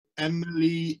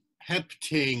Emily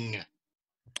Hepting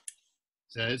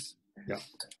says, yeah.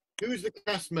 Who is the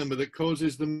cast member that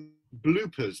causes the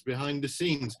bloopers behind the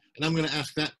scenes? And I'm going to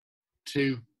ask that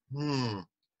to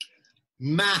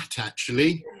Matt,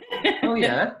 actually. Oh,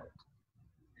 yeah.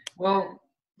 Well,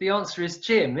 the answer is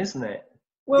Jim, isn't it?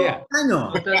 Well, Yeah. hang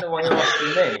on. I don't know why you're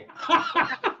asking me.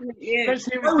 Yeah.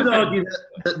 I would argue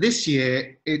that this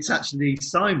year it's actually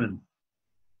Simon.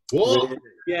 What?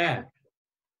 Yeah.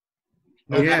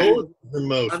 Yeah. The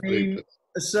most I mean, bloopers.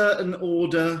 a certain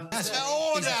order.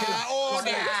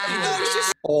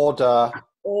 Order.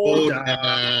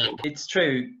 It's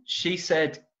true. She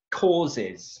said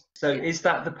causes. So is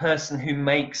that the person who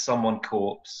makes someone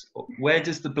corpse? Where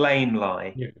does the blame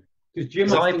lie? Yeah. Because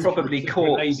Jim, I probably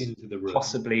corpse cause into the room.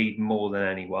 possibly more than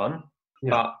anyone, Yeah.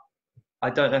 but I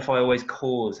don't know if I always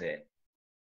cause it.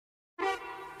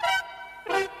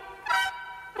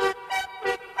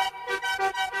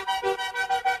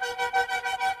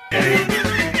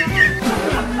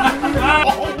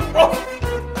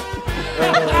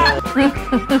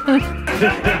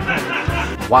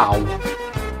 Wow.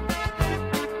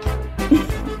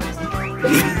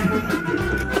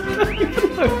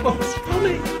 What's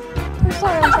funny? I'm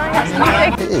sorry, I'm trying to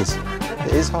explain. It is.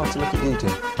 It is hard to look at you two.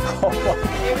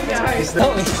 It's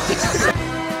not.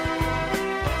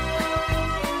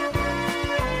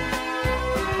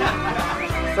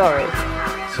 Sorry.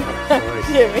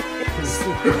 Jimmy. It's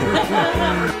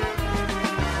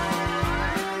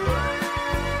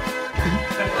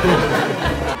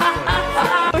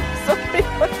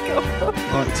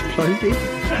Plody.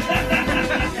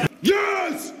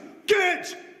 Yes!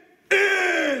 Get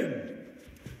in!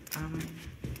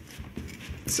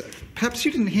 So, perhaps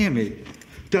you didn't hear me.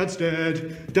 Dad's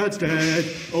dead. Dad's dead.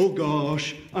 Oh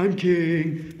gosh, I'm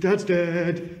king. Dad's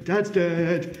dead. Dad's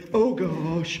dead. Oh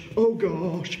gosh,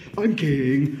 I'm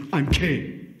king. I'm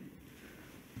king.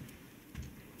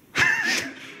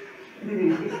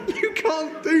 You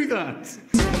can't do that!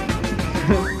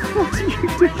 What are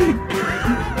you doing?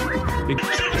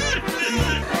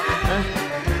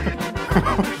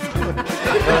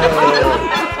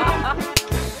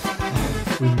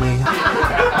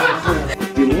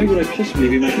 Why would I possibly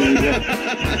be making you laugh?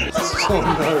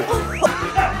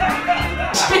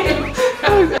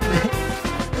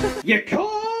 You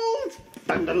cold?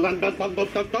 Dun dun dun dun dun dun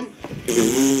dun dun.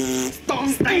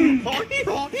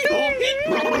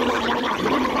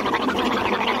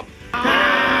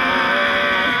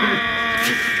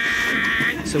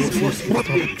 So what's the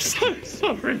problem?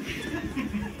 Sorry.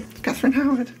 Catherine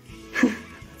Howard.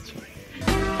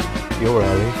 You're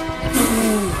early.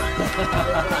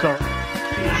 Sorry.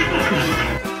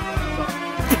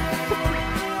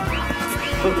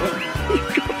 You've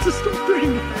got to stop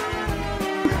doing that.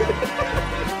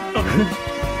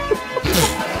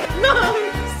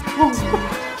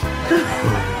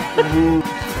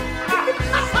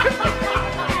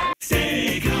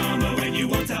 Say karma when you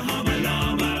want to harm a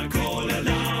llama, call a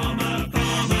llama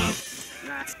farmer.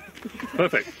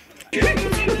 Perfect.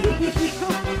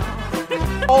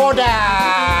 Order!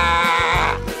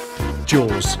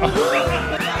 Jaws.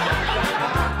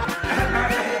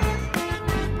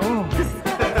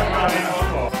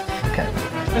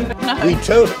 We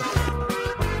totally.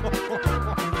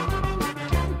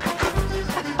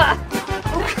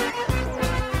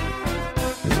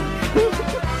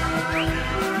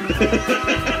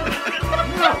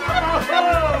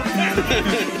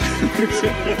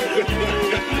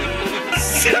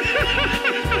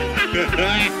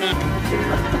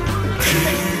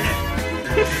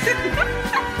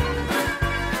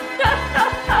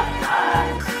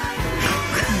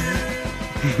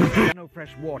 No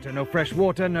fresh water, no fresh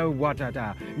water, no water.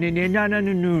 No, no, no, no,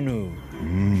 no, no.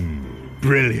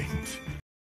 Brilliant.